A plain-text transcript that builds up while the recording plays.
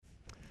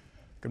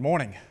Good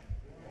morning.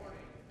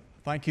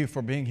 Thank you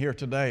for being here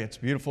today. It's a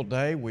beautiful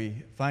day.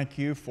 We thank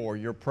you for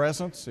your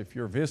presence. If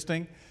you're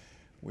visiting,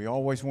 we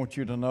always want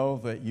you to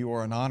know that you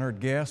are an honored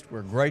guest.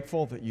 We're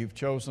grateful that you've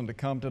chosen to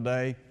come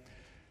today.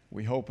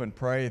 We hope and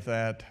pray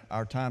that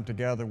our time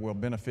together will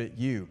benefit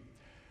you.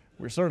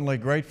 We're certainly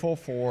grateful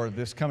for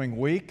this coming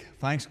week,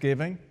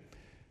 Thanksgiving,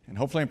 and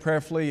hopefully and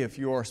prayerfully, if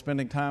you are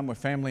spending time with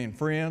family and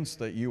friends,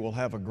 that you will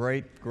have a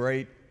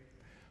great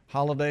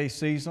holiday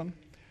season,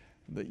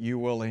 that you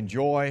will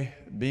enjoy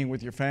being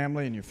with your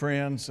family and your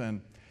friends, and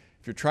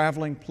if you're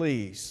traveling,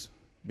 please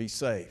be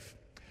safe.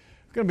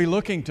 We're going to be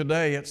looking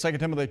today at 2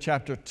 Timothy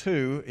chapter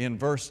 2 in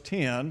verse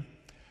 10,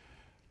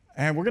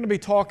 and we're going to be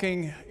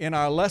talking in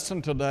our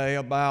lesson today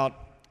about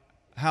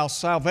how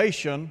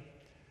salvation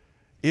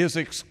is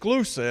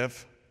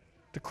exclusive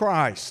to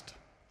Christ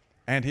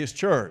and His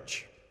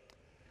church.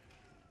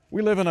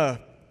 We live in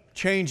a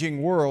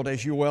changing world,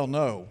 as you well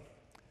know.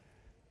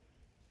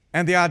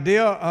 And the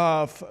idea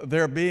of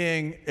there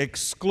being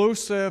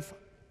exclusive,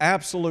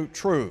 absolute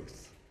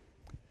truth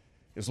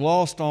is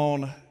lost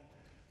on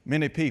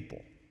many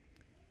people.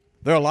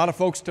 There are a lot of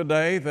folks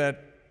today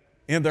that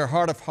in their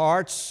heart of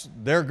hearts,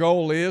 their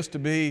goal is to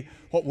be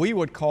what we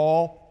would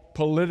call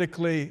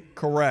politically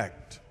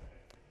correct.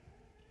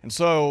 And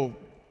so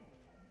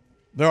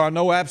there are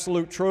no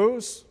absolute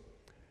truths.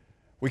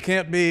 We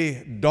can't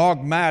be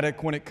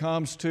dogmatic when it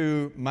comes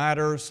to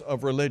matters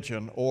of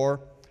religion or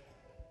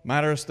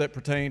matters that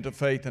pertain to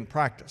faith and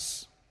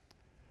practice.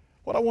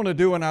 What I want to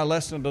do in our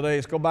lesson today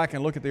is go back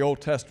and look at the Old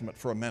Testament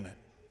for a minute,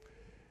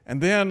 and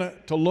then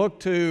to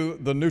look to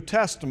the New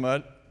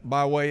Testament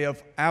by way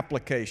of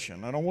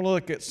application. And I want to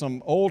look at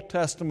some Old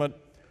Testament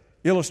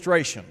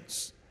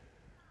illustrations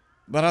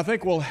that I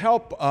think will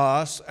help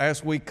us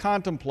as we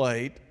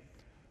contemplate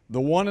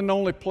the one and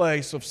only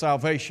place of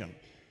salvation.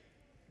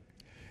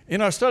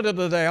 In our study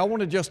today, I want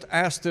to just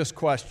ask this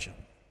question.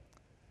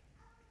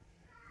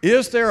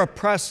 Is there a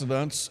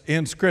precedence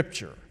in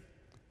Scripture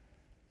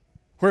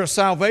where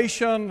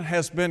salvation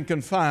has been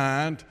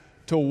confined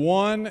to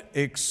one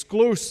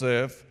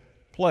exclusive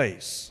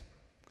place?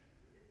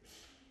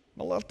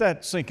 Now let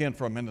that sink in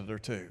for a minute or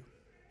two.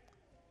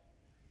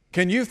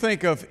 Can you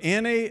think of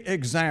any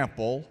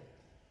example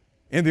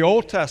in the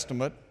Old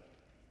Testament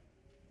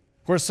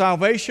where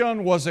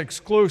salvation was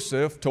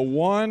exclusive to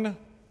one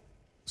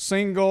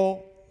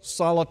single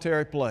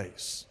solitary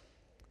place?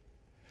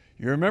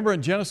 You remember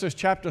in Genesis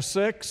chapter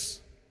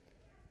 6,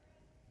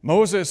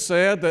 Moses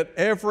said that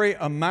every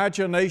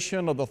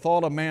imagination of the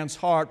thought of man's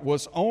heart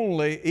was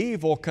only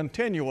evil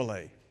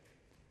continually.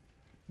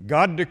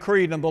 God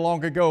decreed in the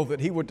long ago that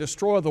He would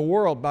destroy the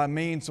world by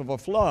means of a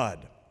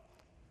flood.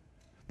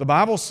 The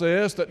Bible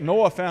says that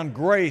Noah found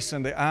grace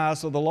in the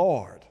eyes of the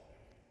Lord,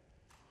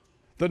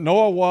 that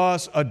Noah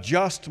was a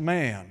just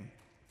man,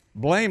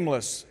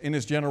 blameless in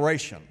his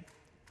generation.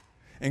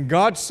 And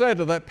God said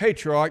to that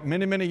patriarch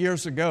many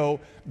years ago,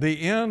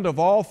 "The end of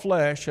all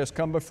flesh has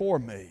come before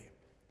me.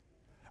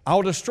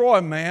 I'll destroy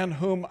man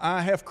whom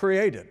I have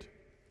created."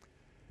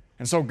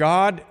 And so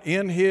God,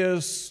 in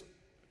His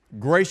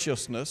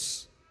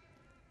graciousness,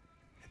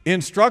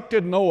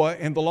 instructed Noah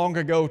in the long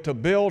ago to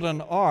build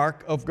an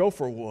ark of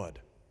gopher wood,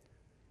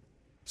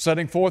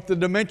 setting forth the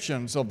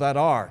dimensions of that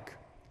ark.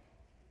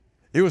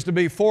 It was to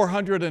be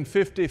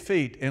 450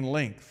 feet in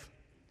length,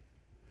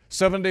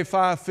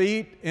 75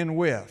 feet in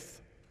width,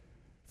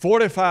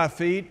 45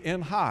 feet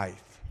in height.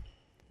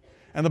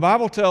 And the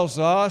Bible tells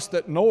us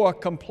that Noah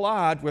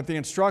complied with the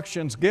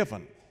instructions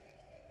given.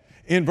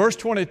 In verse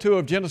 22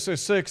 of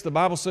Genesis 6, the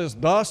Bible says,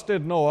 "Thus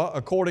did Noah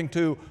according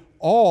to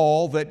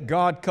all that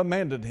God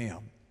commanded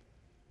him.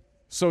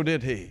 So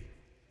did he."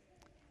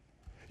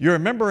 You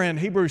remember in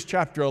Hebrews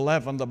chapter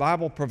 11, the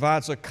Bible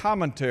provides a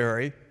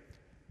commentary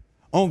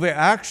on the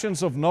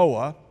actions of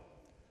Noah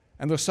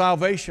and the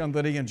salvation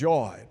that he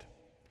enjoyed.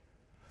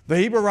 The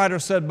Hebrew writer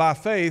said, "By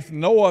faith,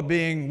 Noah,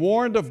 being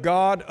warned of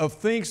God of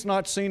things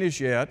not seen as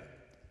yet,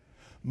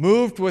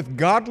 moved with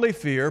godly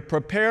fear,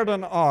 prepared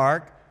an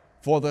ark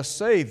for the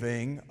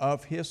saving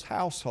of his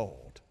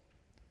household."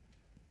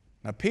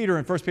 Now, Peter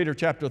in 1 Peter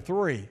chapter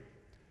 3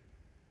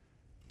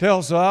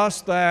 tells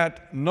us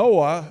that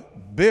Noah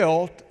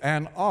built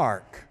an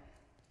ark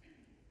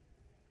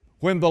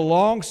when the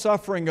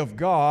long-suffering of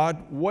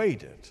God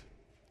waited.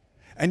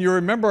 And you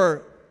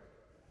remember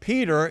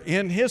Peter,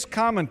 in his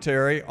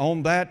commentary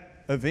on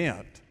that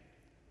event,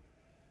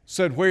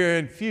 said,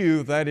 "Wherein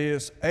few, that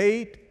is,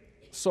 8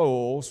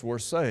 souls were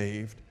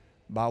saved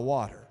by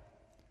water."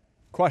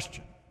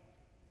 Question: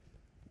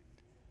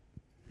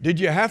 did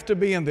you have to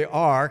be in the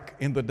ark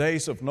in the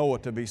days of Noah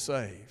to be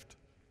saved?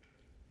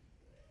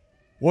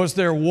 Was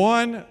there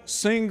one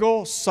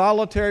single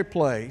solitary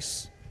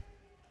place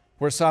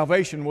where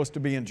salvation was to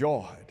be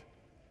enjoyed?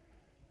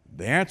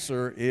 The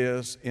answer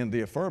is in the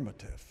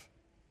affirmative.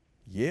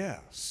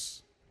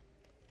 Yes.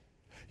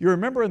 You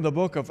remember in the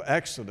book of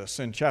Exodus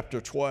in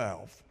chapter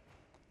 12,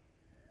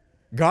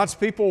 God's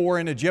people were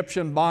in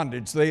Egyptian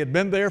bondage. They had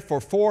been there for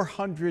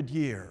 400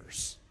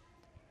 years.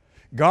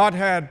 God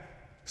had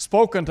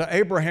spoken to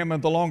Abraham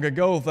in the long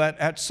ago that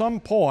at some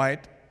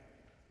point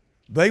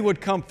they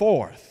would come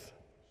forth.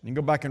 You can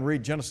go back and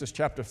read Genesis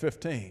chapter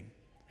 15.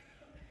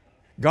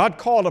 God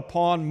called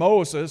upon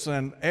Moses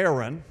and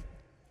Aaron,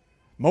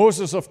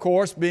 Moses, of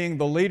course, being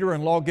the leader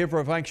and lawgiver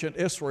of ancient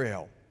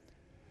Israel.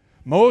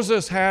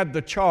 Moses had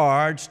the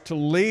charge to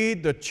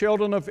lead the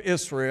children of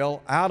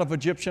Israel out of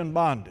Egyptian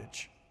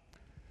bondage.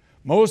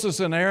 Moses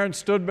and Aaron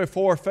stood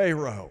before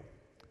Pharaoh,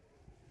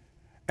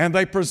 and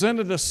they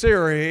presented a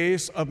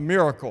series of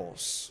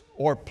miracles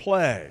or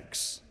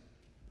plagues.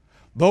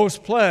 Those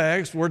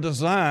plagues were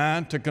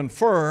designed to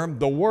confirm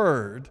the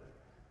word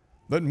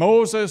that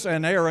Moses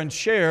and Aaron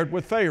shared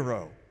with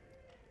Pharaoh,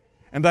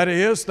 and that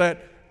is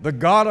that the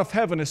God of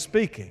heaven is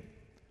speaking,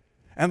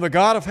 and the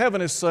God of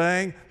heaven is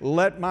saying,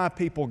 "Let my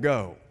people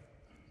go."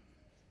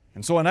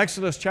 And so in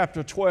Exodus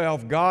chapter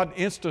 12, God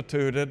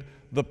instituted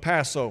the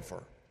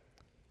Passover.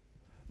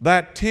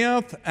 That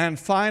 10th and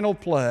final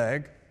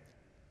plague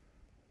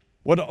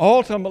would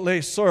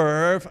ultimately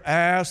serve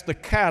as the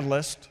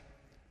catalyst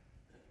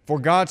for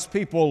God's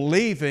people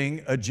leaving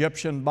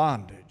Egyptian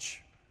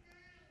bondage.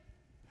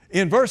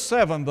 In verse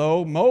 7,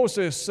 though,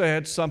 Moses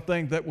said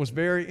something that was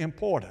very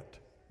important.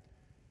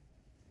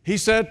 He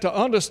said to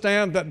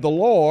understand that the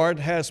Lord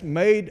has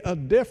made a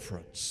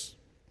difference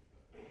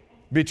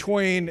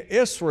between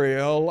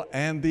Israel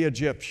and the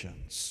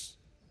Egyptians.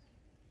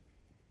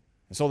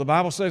 And so the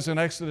Bible says in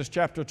Exodus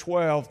chapter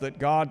 12 that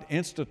God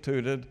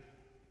instituted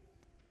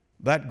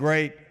that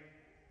great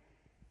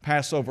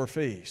Passover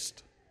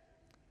feast.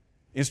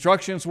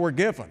 Instructions were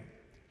given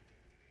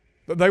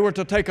that they were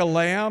to take a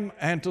lamb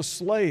and to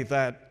slay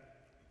that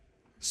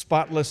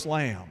spotless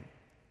lamb.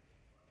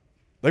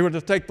 They were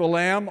to take the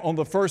lamb on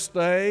the first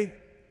day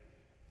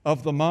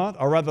of the month,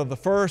 or rather the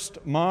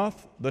first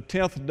month, the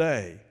 10th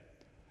day.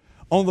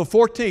 On the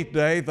 14th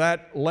day,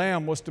 that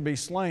lamb was to be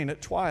slain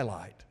at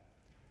twilight.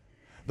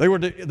 They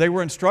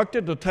were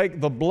instructed to take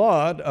the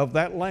blood of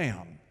that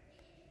lamb,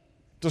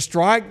 to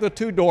strike the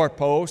two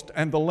doorposts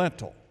and the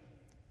lintel.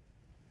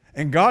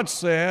 And God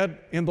said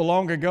in the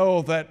long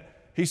ago that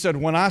He said,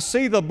 "When I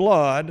see the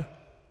blood,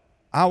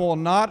 I will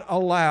not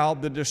allow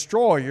the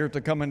destroyer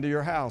to come into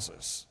your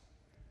houses."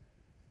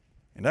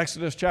 In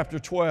Exodus chapter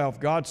 12,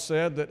 God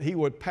said that He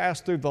would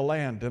pass through the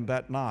land in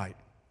that night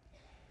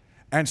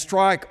and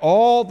strike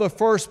all the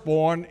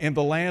firstborn in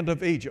the land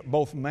of Egypt,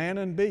 both man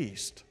and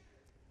beast.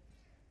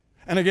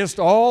 And against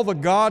all the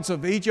gods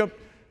of Egypt,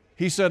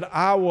 He said,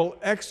 "I will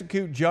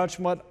execute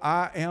judgment.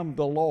 I am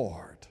the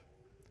Lord."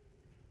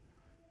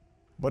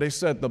 But He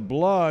said, "The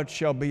blood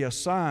shall be a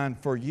sign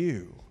for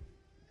you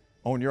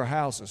on your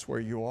houses where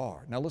you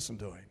are." Now listen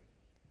to Him.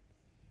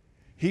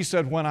 He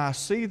said, "When I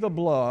see the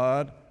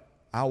blood,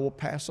 I will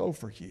pass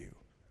over you.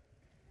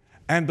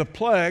 And the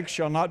plague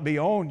shall not be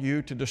on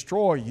you to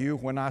destroy you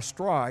when I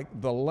strike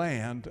the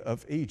land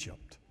of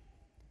Egypt."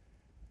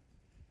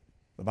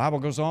 The Bible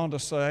goes on to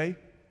say,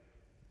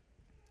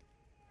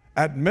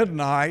 at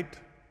midnight,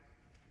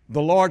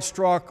 the Lord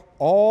struck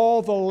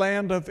all the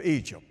land of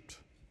Egypt.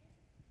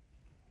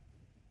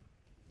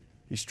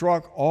 He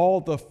struck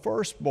all the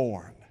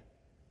firstborn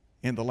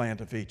in the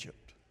land of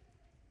Egypt.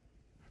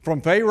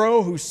 From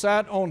Pharaoh, who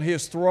sat on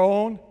his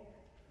throne,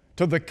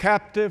 to the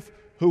captive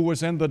who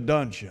was in the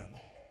dungeon,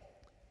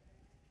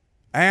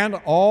 and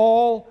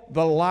all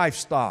the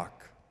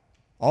livestock,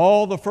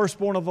 all the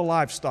firstborn of the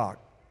livestock.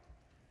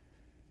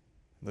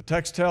 The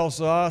text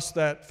tells us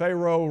that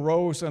Pharaoh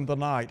rose in the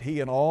night, he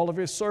and all of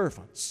his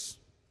servants,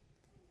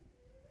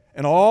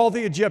 and all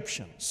the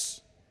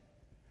Egyptians.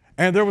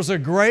 And there was a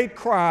great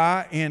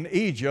cry in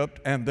Egypt,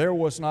 and there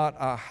was not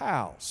a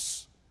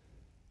house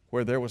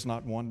where there was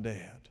not one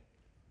dead.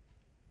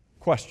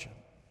 Question: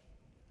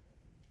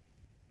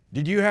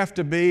 did you have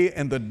to be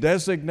in the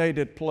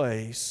designated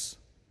place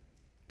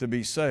to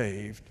be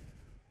saved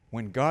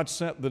when God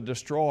sent the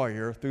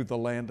destroyer through the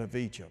land of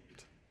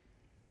Egypt?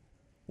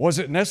 Was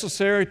it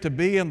necessary to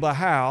be in the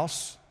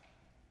house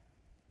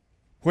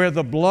where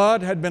the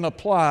blood had been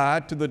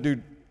applied to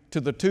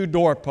the two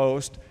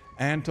doorposts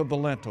and to the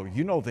lintel?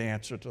 You know the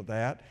answer to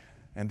that,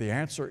 and the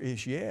answer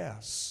is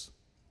yes.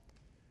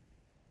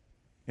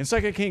 In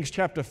 2 Kings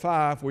chapter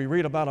 5, we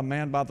read about a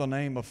man by the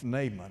name of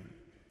Naaman.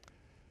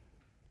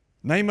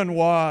 Naaman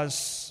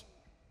was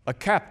a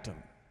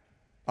captain,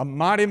 a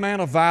mighty man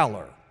of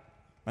valor,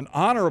 an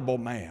honorable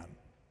man,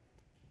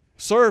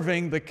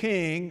 serving the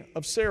king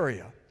of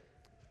Syria.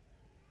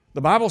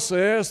 The Bible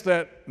says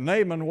that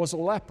Naaman was a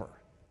leper.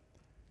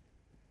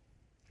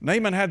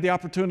 Naaman had the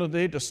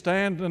opportunity to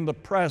stand in the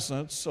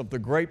presence of the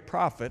great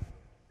prophet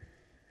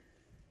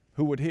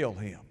who would heal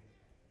him.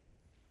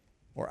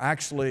 Or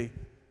actually,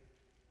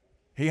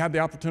 he had the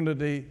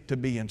opportunity to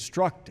be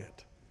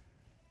instructed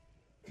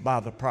by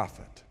the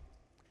prophet.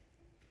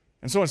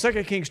 And so in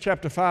 2 Kings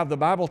chapter 5, the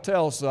Bible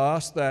tells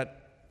us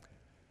that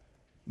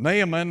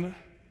Naaman,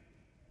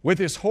 with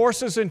his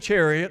horses and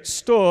chariots,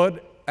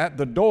 stood at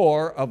the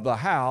door of the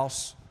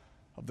house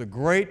of the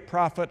great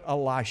prophet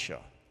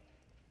Elisha.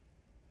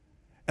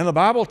 And the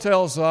Bible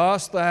tells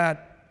us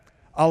that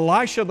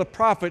Elisha the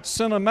prophet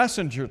sent a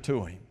messenger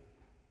to him.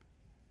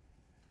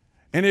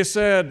 And he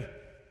said,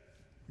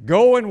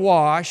 go and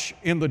wash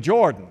in the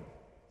Jordan.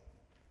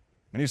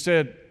 And he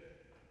said,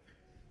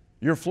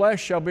 your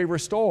flesh shall be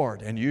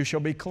restored, and you shall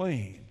be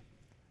clean.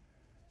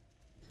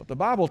 But the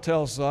Bible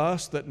tells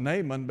us that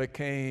Naaman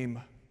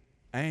became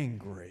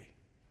angry.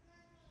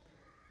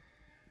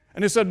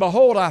 And he said,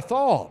 behold, I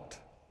thought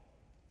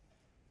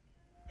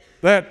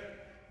that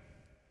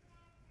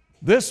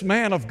this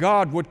man of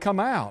God would come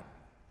out,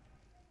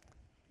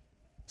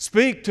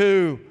 speak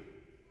to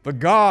the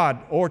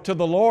God or to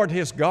the Lord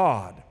his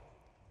God,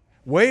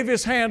 wave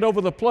his hand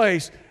over the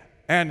place,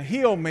 and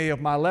heal me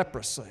of my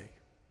leprosy.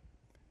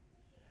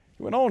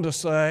 He went on to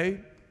say,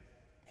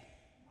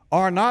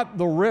 are not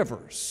the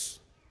rivers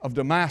of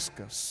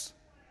Damascus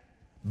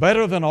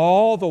better than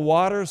all the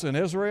waters in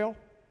Israel?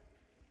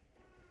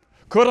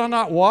 Could I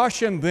not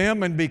wash in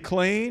them and be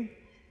clean?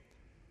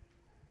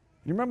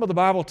 You remember the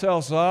Bible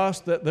tells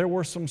us that there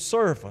were some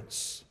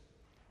servants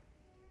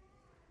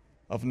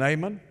of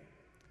Naaman,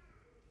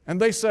 and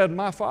they said,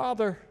 my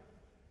father,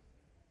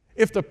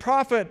 if the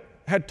prophet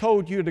had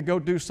told you to go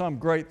do some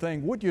great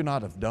thing, would you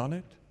not have done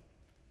it?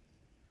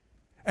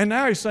 And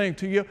now he's saying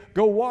to you,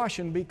 go wash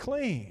and be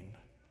clean.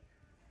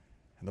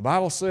 And the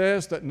Bible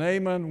says that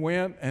Naaman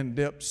went and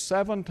dipped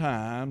 7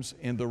 times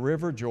in the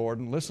river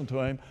Jordan, listen to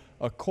him,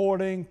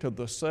 according to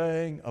the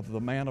saying of the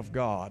man of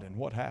God. And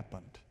what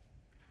happened?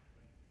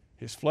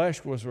 His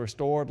flesh was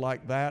restored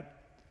like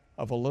that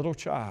of a little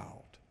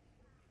child,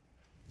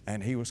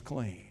 and he was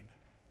clean.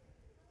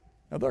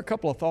 Now, there are a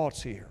couple of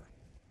thoughts here.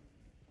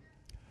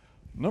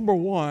 Number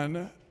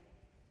one,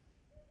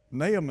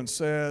 Naaman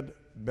said,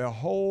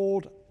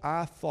 behold,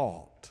 I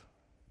thought.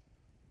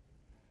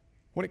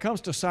 When it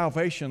comes to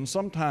salvation,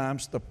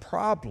 sometimes the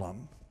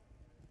problem,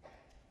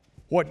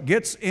 what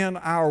gets in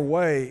our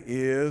way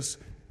is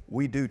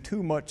we do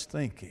too much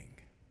thinking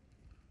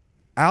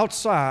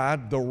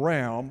outside the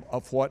realm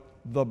of what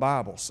the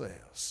Bible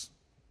says.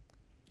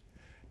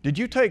 Did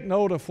you take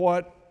note of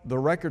what the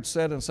record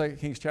said in 2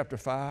 Kings chapter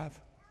 5?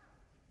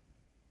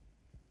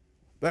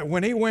 That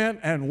when he went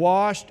and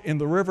washed in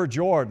the river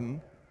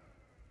Jordan,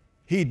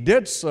 he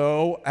did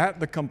so at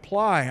the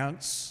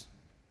compliance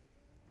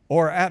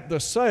or at the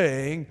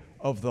saying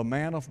of the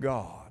man of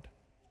God.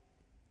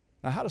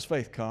 Now, how does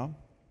faith come?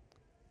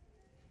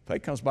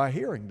 Faith comes by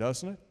hearing,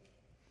 doesn't it?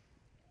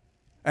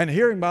 And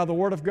hearing by the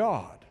Word of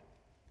God.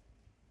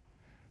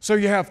 So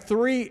you have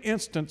 3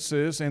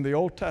 instances in the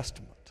Old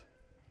Testament.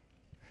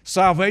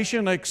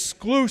 Salvation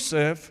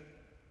exclusive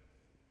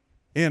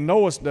in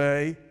Noah's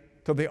day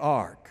to the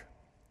ark.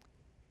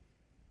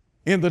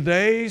 In the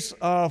days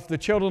of the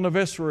children of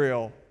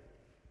Israel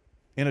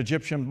in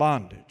Egyptian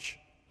bondage.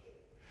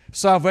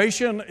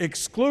 Salvation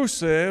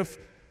exclusive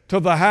to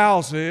the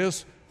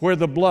houses where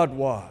the blood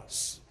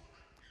was.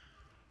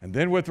 And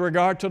then with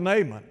regard to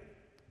Naaman,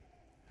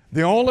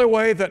 the only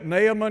way that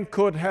Naaman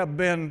could have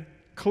been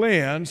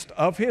cleansed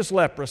of his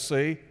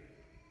leprosy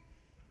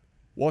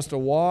was to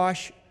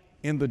wash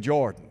in the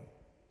Jordan.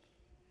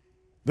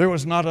 There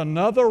was not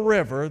another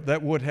river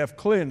that would have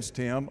cleansed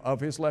him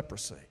of his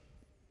leprosy.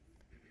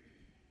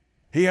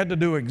 He had to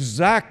do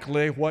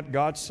exactly what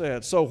God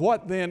said. So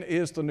what then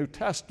is the New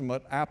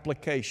Testament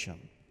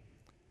application?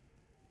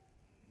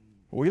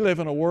 We live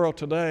in a world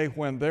today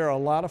when there are a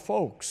lot of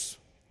folks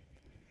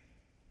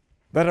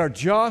that are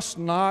just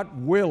not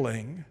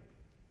willing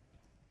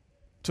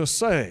to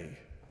say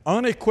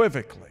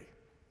unequivocally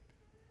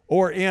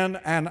or in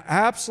an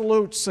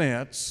absolute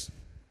sense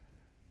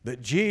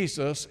that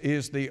Jesus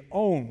is the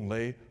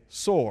only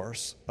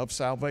source of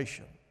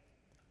salvation.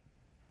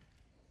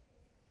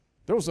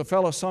 There was a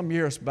fellow some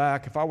years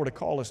back, if I were to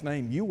call his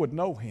name, you would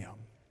know him.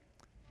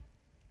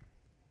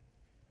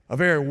 A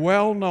very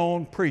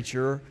well-known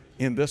preacher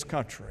in this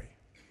country.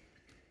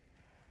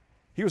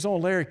 He was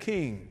on Larry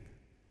King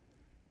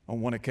on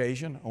one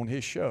occasion on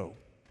his show.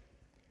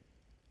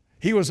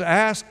 He was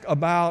asked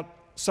about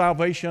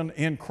salvation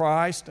in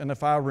Christ, and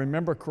if I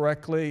remember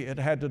correctly, it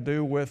had to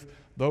do with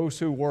those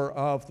who were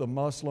of the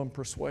Muslim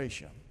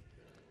persuasion.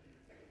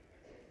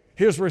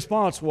 His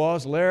response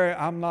was, Larry,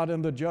 I'm not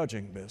in the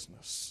judging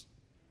business.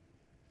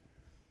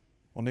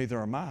 Well,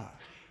 neither am I.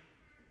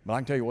 But I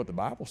can tell you what the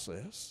Bible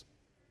says.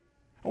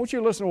 I want you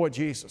to listen to what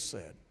Jesus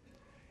said.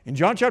 In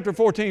John chapter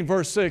 14,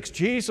 verse 6,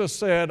 Jesus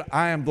said,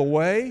 I am the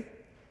way,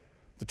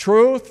 the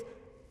truth,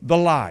 the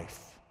life.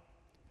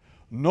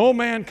 No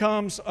man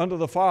comes unto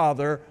the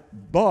Father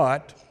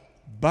but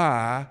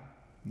by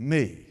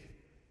me.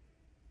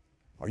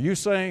 Are you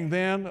saying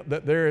then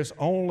that there is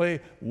only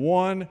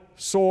one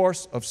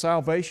source of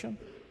salvation?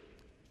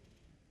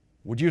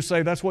 Would you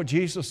say that's what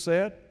Jesus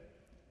said?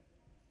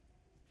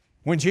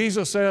 When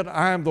Jesus said,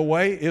 I am the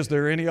way, is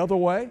there any other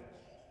way?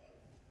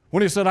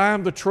 When He said, I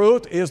am the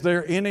truth, is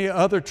there any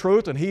other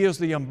truth? And He is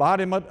the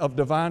embodiment of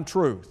divine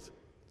truth.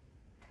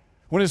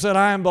 When He said,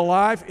 I am the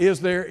life,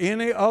 is there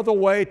any other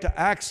way to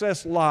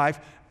access life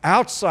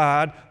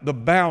outside the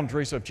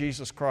boundaries of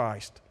Jesus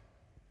Christ?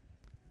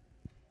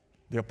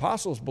 The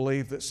apostles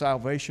believed that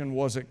salvation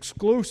was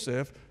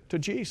exclusive to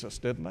Jesus,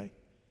 didn't they?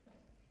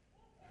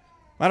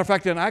 Matter of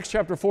fact, in Acts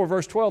chapter 4,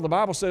 verse 12, the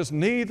Bible says,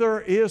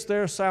 "Neither is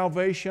there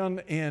salvation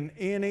in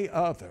any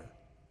other.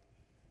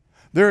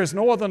 There is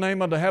no other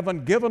name under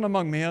heaven given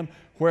among men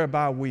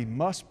whereby we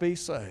must be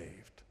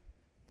saved."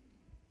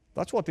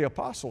 That's what the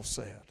apostles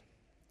said.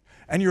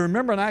 And you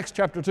remember in Acts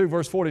chapter 2,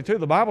 verse 42,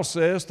 the Bible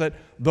says that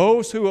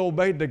those who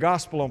obeyed the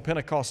gospel on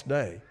Pentecost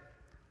Day,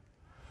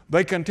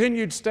 they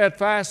continued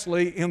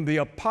steadfastly in the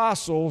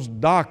apostles'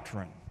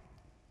 doctrine.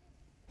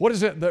 What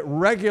is it that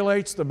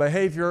regulates the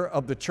behavior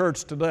of the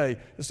church today?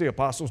 It's the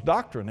apostles'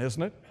 doctrine,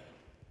 isn't it?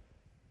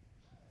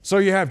 So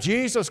you have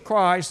Jesus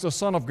Christ, the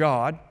Son of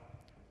God,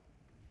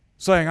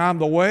 saying, "I'm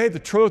the way, the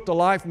truth, the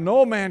life.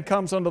 No man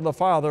comes unto the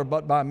Father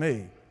but by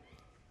me."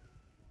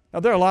 Now,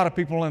 there are a lot of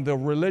people in the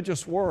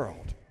religious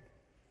world.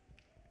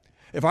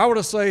 If I were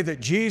to say that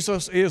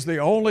Jesus is the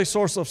only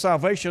source of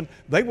salvation,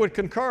 they would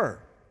concur.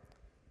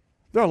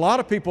 There are a lot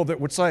of people that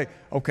would say,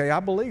 "Okay,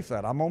 I believe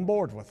that. I'm on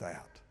board with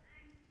that."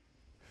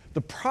 The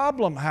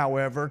problem,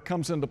 however,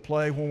 comes into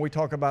play when we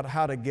talk about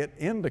how to get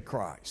into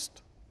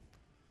Christ.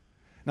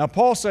 Now,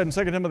 Paul said in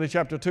 2 Timothy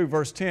chapter 2,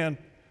 verse 10,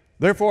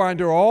 "Therefore I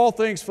endure all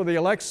things for the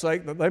elect's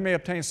sake, that they may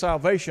obtain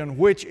salvation,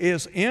 which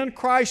is in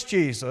Christ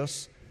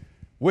Jesus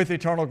with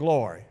eternal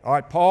glory." All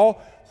right, Paul,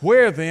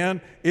 where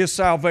then is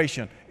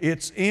salvation?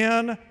 It's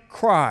in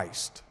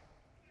Christ.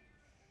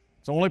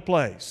 It's the only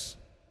place.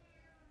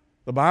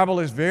 The Bible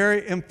is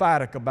very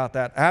emphatic about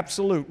that.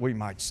 Absolute, we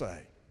might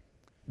say.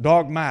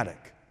 Dogmatic.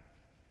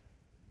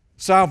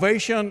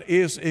 Salvation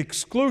is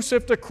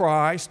exclusive to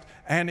Christ,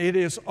 and it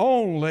is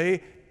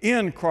only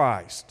in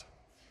Christ.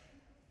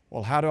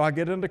 Well, how do I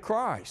get into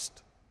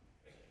Christ?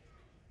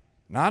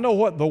 Now, I know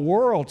what the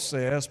world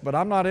says, but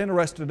I'm not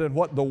interested in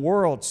what the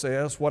world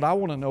says. What I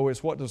want to know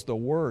is, what does the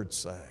Word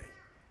say?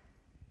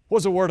 What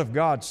does the Word of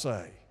God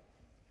say?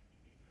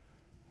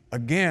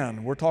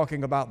 Again, we're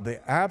talking about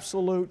the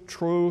absolute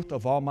truth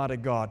of Almighty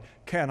God.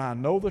 Can I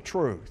know the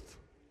truth?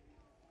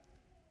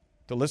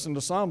 To listen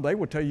to some, they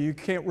would tell you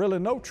can't really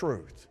know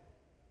truth.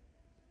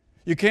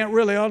 You can't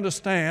really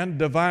understand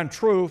divine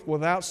truth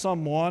without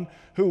someone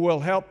who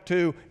will help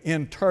to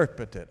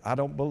interpret it. I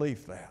don't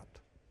believe that.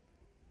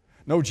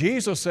 No,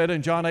 Jesus said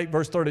in John 8,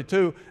 verse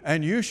 32,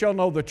 "And you shall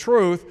know the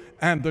truth,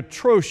 and the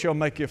truth shall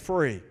make you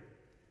free."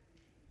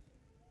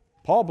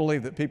 Paul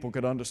believed that people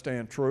could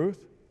understand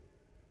truth.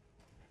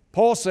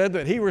 Paul said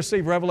that he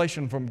received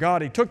revelation from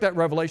God. He took that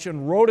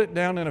revelation, wrote it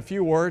down in a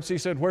few words. He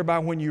said, "Whereby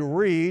when you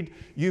read,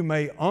 you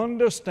may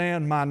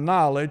understand my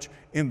knowledge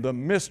in the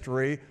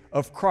mystery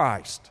of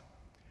Christ."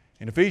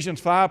 In Ephesians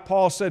 5,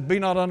 Paul said, "Be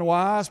not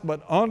unwise,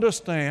 but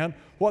understand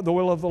what the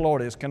will of the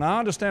Lord is." Can I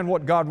understand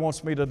what God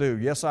wants me to do?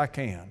 Yes, I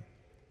can.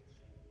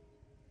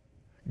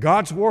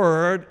 God's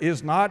Word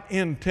is not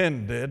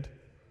intended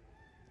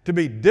to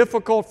be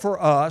difficult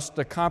for us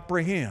to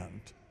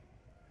comprehend.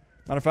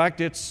 Matter of fact,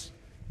 it's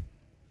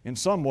in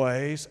some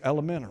ways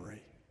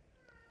elementary.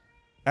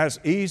 As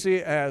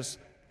easy as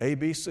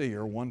ABC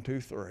or 1, 2,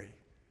 3.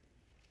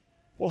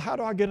 Well, how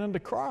do I get into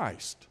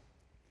Christ?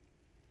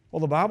 Well,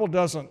 the Bible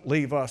doesn't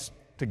leave us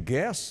to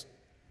guess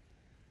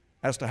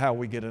as to how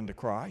we get into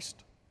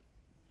Christ.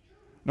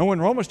 No,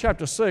 in Romans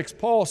chapter 6,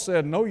 Paul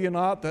said, "Know ye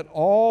not that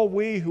all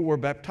we who were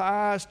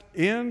baptized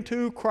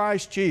into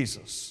Christ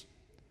Jesus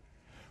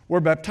were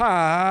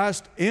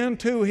baptized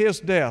into His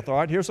death?" All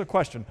right, here's a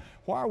question.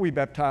 Why are we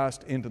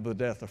baptized into the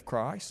death of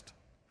Christ?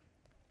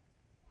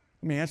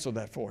 Let me answer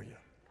that for you.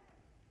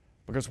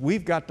 Because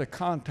we've got to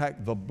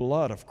contact the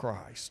blood of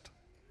Christ.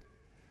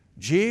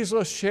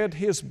 Jesus shed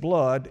His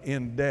blood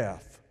in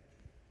death.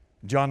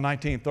 John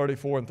 19,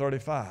 34 and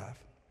 35.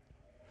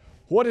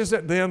 What is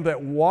it then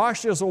that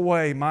washes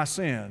away my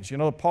sins? You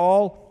know,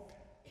 Paul,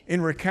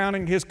 in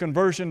recounting his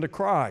conversion to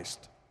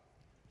Christ,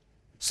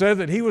 said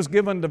that he was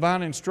given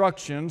divine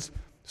instructions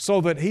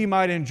so that he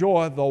might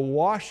enjoy the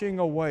washing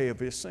away of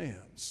his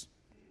sins.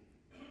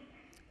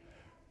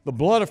 The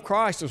blood of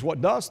Christ is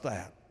what does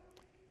that.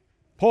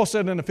 Paul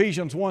said in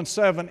Ephesians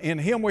 1:7, "In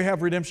Him we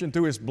have redemption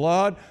through His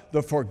blood,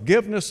 the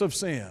forgiveness of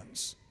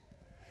sins."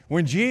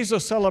 When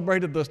Jesus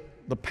celebrated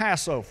the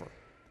Passover,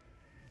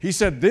 He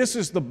said, "This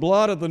is the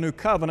blood of the new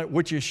covenant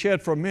which is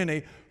shed for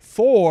many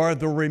for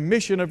the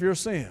remission of your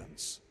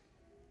sins."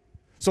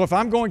 So if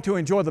I'm going to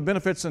enjoy the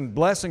benefits and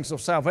blessings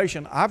of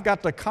salvation, I've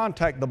got to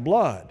contact the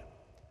blood.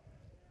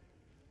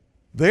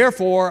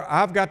 Therefore,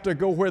 I've got to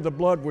go where the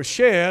blood was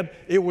shed.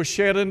 It was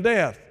shed in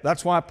death.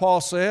 That's why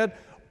Paul said,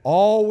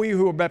 "All we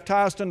who were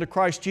baptized into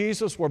Christ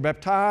Jesus were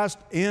baptized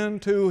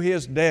into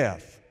His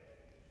death."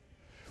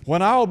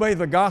 When I obey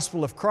the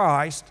gospel of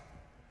Christ,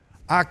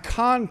 I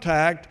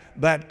contact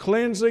that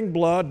cleansing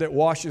blood that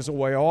washes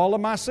away all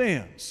of my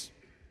sins.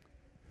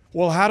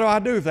 Well, how do I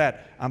do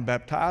that? I'm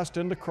baptized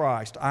into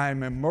Christ. I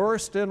am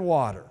immersed in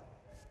water.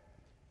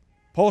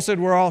 Paul said,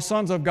 "We're all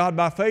sons of God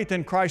by faith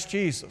in Christ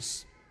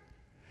Jesus.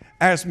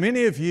 As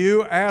many of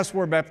you as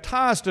were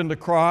baptized into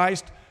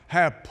Christ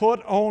have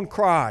put on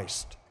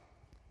Christ."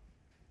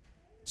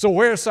 So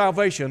where's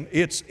salvation?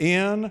 It's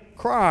in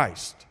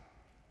Christ.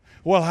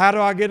 Well, how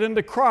do I get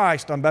into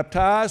Christ? I'm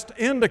baptized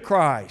into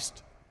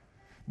Christ.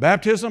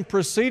 Baptism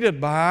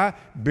preceded by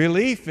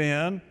belief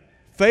in,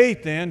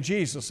 faith in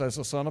Jesus as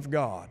the Son of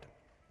God.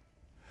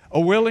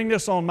 A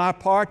willingness on my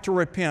part to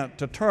repent,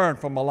 to turn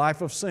from a life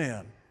of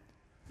sin.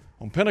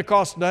 On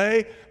Pentecost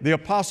Day, the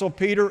Apostle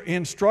Peter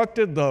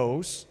instructed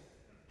those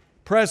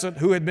present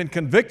who had been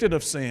convicted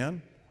of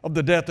sin, of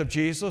the death of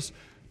Jesus,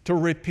 to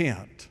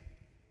repent.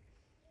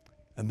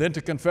 And then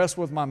to confess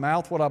with my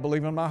mouth what I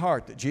believe in my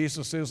heart, that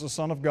Jesus is the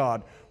Son of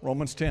God,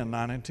 Romans 10,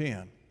 9 and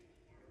 10.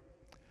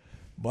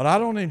 But I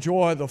don't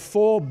enjoy the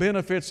full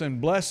benefits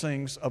and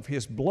blessings of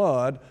His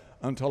blood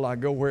until I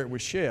go where it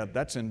was shed.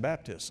 That's in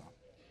baptism.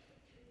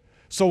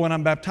 So when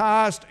I'm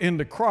baptized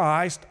into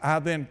Christ, I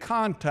then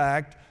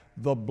contact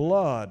the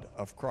blood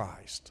of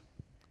Christ.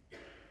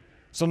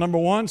 So number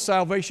one,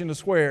 salvation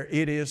is where?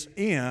 It is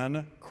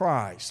in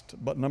Christ.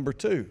 But number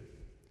two,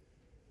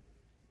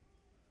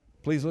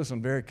 please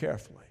listen very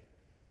carefully.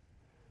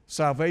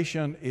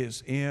 Salvation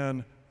is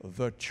in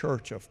the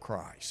church of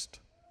Christ.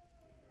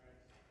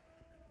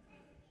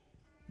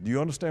 Do you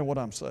understand what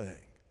I'm saying?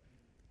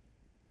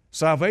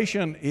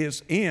 Salvation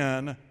is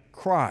in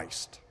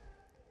Christ.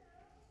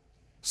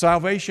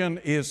 Salvation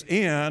is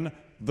in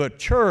the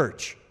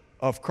church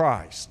of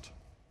Christ.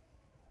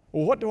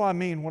 Well, what do I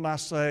mean when I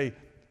say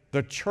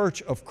the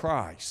church of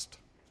Christ?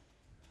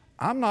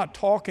 I'm not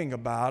talking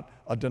about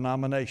a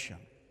denomination.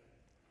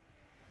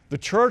 The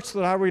church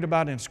that I read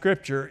about in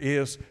Scripture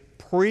is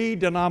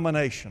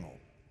pre-denominational.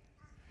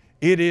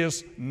 It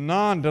is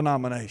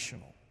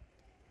non-denominational.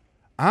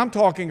 I'm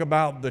talking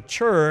about the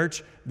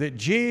church that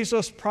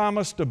Jesus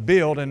promised to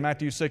build in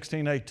Matthew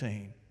 16,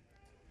 18.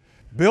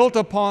 Built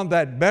upon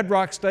that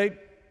bedrock statement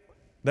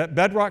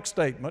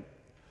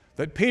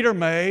that Peter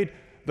made,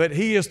 that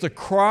He is the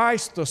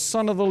Christ, the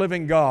Son of the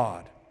living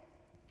God.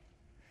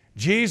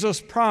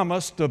 Jesus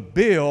promised to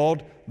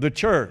build the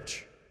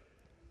church.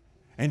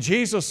 And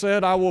Jesus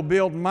said, I will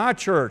build my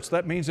church.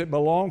 That means it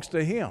belongs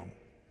to Him.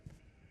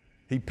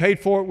 He paid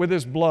for it with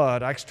His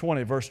blood, Acts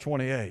 20, verse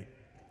 28.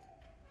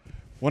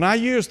 When I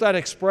use that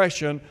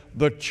expression,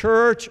 the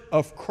church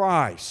of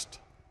Christ,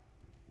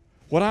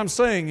 what I'm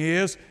saying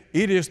is,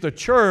 it is the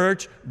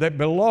church that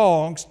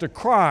belongs to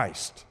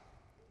Christ.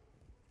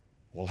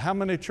 Well, how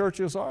many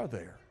churches are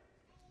there?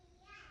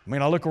 I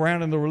mean, I look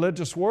around in the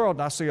religious world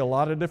and I see a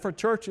lot of different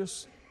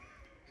churches.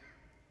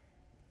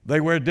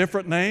 They wear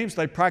different names.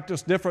 They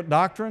practice different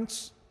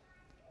doctrines.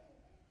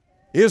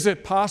 Is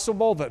it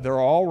possible that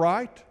they're all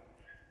right?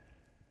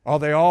 Are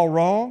they all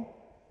wrong?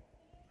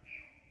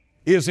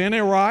 Is any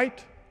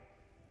right?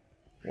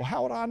 Well,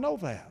 how would I know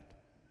that?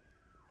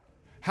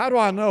 How do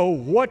I know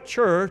what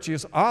church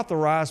is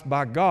authorized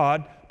by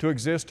God to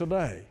exist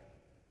today?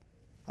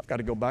 I've got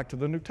to go back to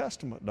the New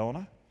Testament, don't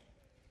I?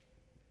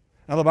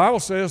 Now, the Bible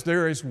says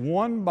there is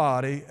one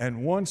body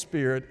and one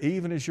Spirit,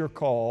 even as you're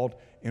called,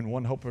 in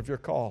one hope of your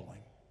calling.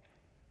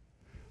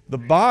 The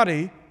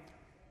body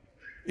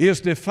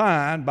is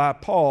defined by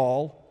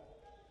Paul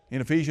in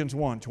Ephesians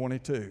 1,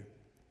 22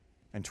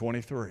 and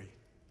 23.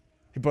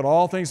 He put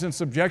all things in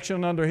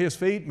subjection under His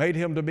feet, made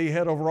Him to be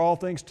head over all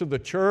things to the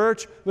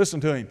church. Listen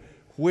to Him.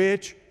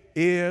 Which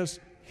is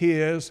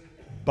His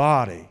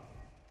body.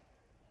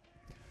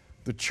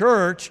 The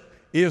church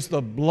is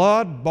the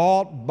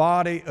blood-bought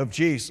body of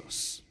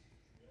Jesus.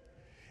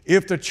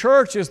 If the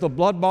church is the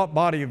blood-bought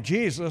body of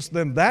Jesus,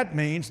 then that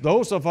means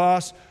those of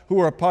us who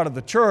are a part of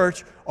the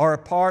church are a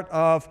part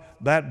of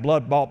that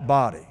blood-bought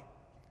body.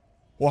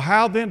 Well,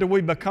 how then do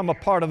we become a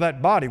part of that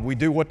body? We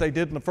do what they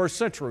did in the first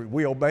century.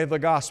 We obey the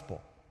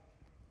gospel.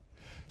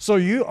 So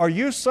are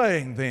you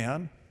saying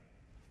then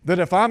that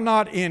if I'm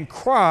not in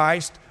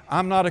Christ,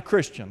 I'm not a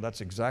Christian?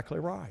 That's exactly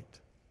right.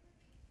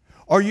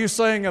 Are you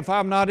saying if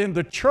I'm not in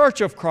the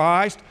church of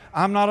Christ,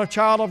 I'm not a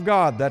child of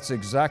God? That's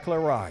exactly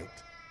right.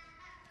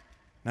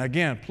 Now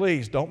again,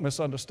 please don't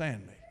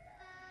misunderstand me.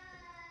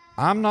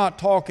 I'm not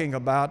talking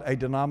about a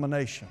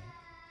denomination.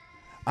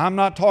 I'm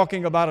not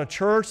talking about a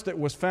church that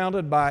was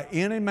founded by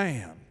any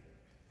man.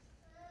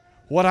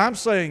 What I'm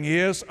saying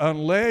is,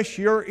 unless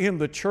you're in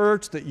the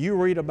church that you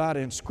read about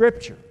in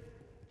Scripture,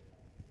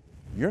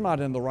 you're not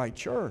in the right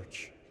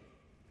church.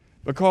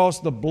 Because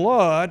the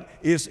blood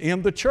is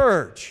in the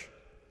church.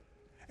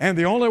 And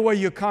the only way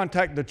you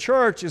contact the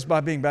church is by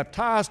being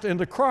baptized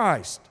into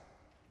Christ.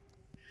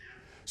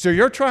 So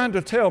you're trying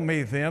to tell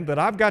me then that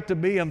I've got to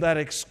be in that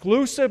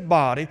exclusive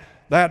body,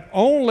 that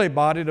only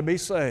body to be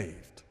saved.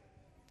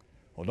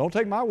 Well, don't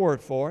take my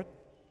word for it.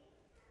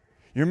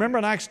 You remember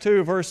in Acts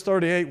 2, verse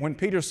 38, when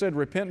Peter said,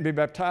 repent and be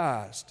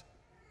baptized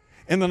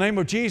in the name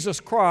of Jesus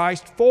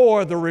Christ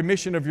for the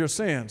remission of your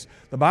sins.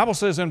 The Bible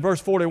says in verse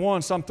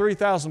 41, some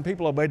 3,000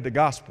 people obeyed the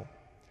gospel.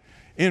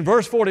 In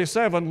verse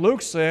 47,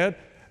 Luke said,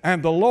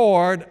 and the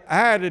Lord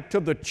added to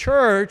the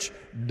church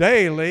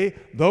daily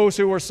those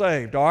who were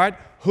saved. All right,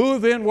 who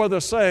then were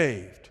the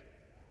saved?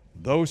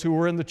 Those who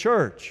were in the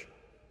church.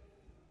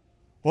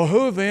 Well,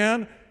 who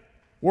then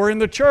were in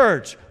the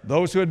church?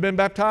 Those who had been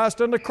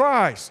baptized into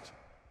Christ.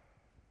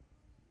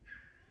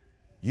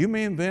 You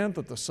mean then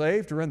that the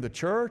saved are in the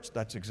church?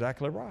 That's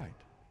exactly right.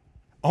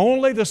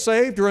 Only the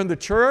saved are in the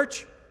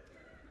church?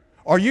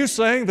 Are you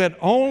saying that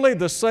only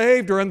the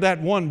saved are in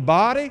that one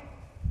body?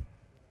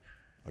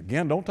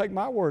 Again, don't take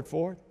my word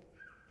for it.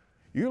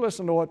 You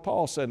listen to what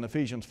Paul said in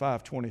Ephesians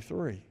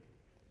 5:23.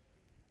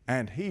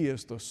 And He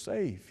is the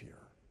Savior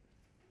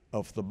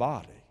of the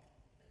body.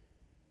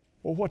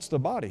 Well, what's the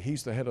body?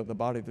 He's the head of the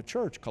body of the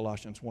church,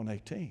 Colossians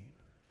 1:18.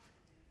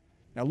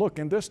 Now look,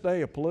 in this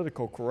day of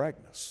political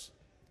correctness,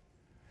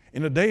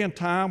 in a day and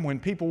time when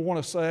people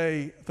want to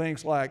say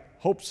things like,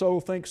 hope so,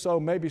 think so,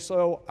 maybe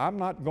so, I'm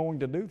not going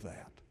to do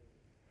that.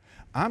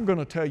 I'm going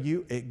to tell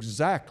you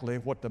exactly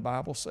what the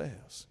Bible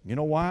says. You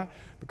know why?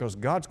 Because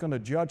God's going to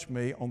judge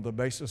me on the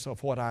basis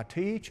of what I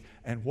teach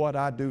and what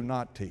I do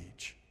not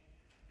teach.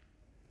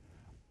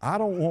 I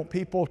don't want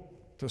people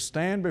to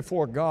stand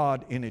before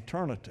God in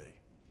eternity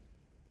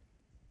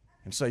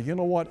and say, you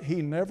know what,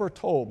 He never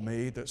told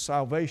me that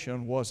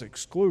salvation was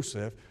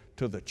exclusive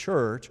to the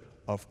church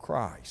of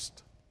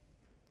Christ.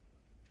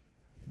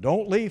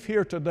 Don't leave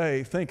here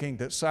today thinking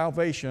that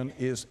salvation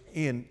is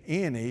in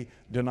any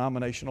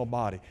denominational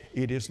body.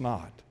 It is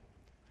not.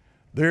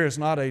 There is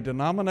not a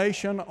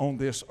denomination on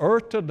this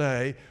earth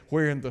today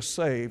wherein the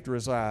saved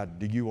reside.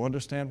 Do you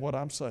understand what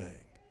I'm saying?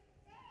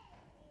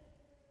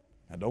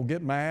 Now don't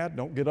get mad,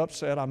 don't get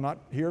upset. I'm not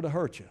here to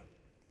hurt you.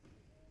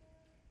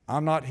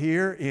 I'm not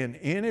here in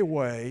any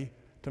way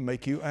to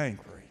make you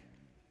angry.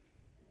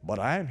 But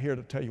I am here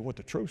to tell you what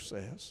the truth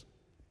says.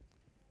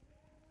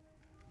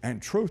 And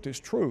truth is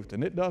truth,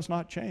 and it does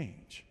not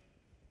change.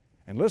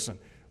 And listen,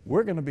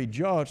 we're going to be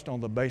judged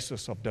on the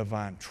basis of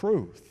divine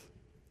truth.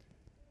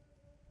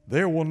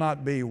 There will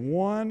not be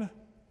one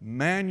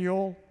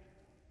manual,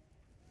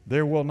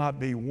 there will not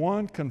be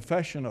one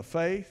confession of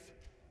faith,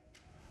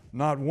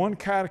 not one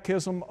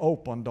catechism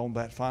opened on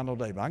that final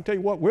day. But I can tell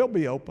you what will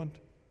be opened: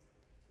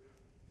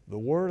 the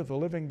Word of the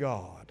living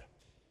God.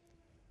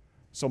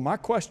 So my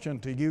question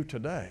to you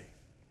today,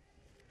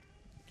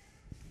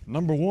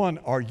 number one,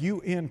 are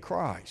you in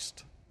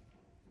Christ?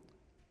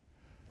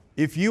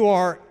 If you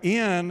are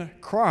in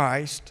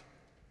Christ,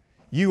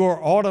 you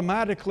are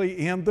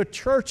automatically in the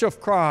church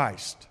of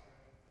Christ.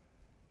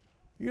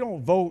 You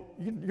don't vote,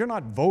 you're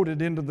not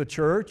voted into the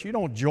church. You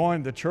don't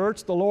join the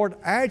church. The Lord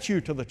adds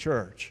you to the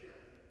church.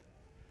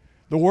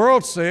 The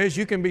world says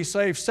you can be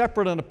saved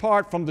separate and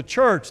apart from the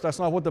church. That's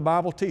not what the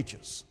Bible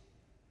teaches.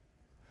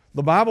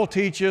 The Bible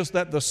teaches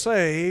that the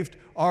saved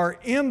are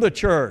in the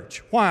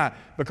church. Why?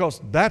 Because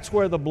that's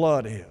where the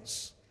blood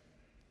is.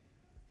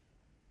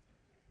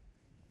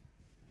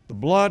 The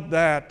blood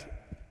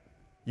that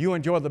you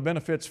enjoy the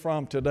benefits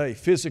from today,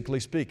 physically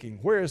speaking,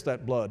 where is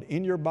that blood?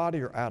 In your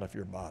body or out of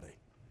your body?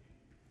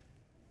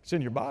 It's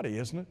in your body,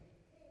 isn't it?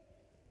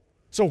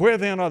 So where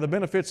then are the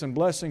benefits and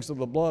blessings of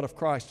the blood of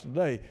Christ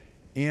today?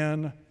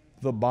 In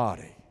the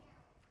body.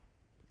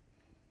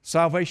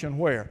 Salvation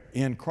where?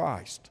 In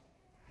Christ.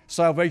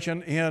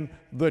 Salvation in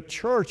the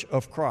church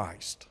of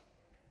Christ.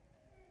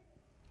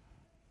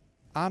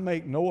 I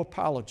make no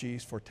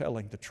apologies for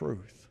telling the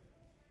truth.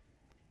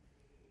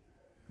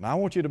 And I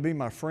want you to be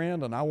my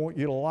friend, and I want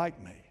you to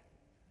like me.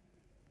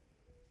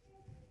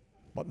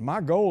 But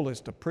my goal is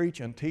to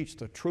preach and teach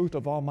the truth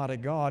of Almighty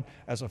God.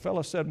 As a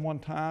fellow said one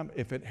time,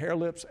 if it hair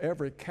lips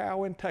every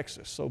cow in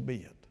Texas, so be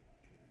it.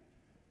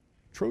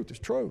 Truth is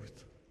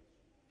truth.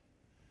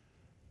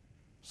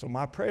 So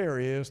my prayer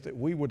is that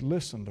we would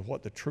listen to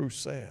what the truth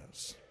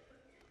says.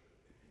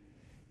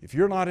 If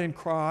you're not in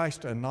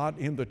Christ and not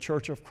in the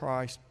church of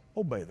Christ,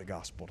 obey the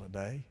gospel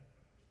today.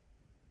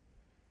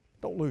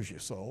 Don't lose your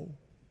soul.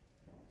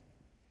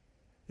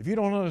 If you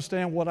don't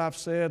understand what I've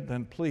said,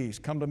 then please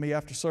come to me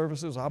after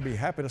services. I'll be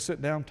happy to sit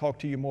down and talk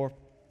to you more.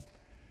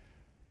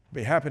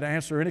 Be happy to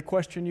answer any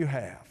question you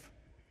have.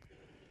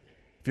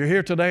 If you're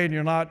here today and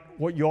you're not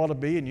what you ought to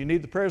be and you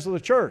need the prayers of the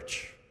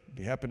church,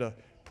 be happy to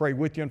pray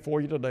with you and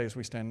for you today as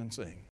we stand and sing.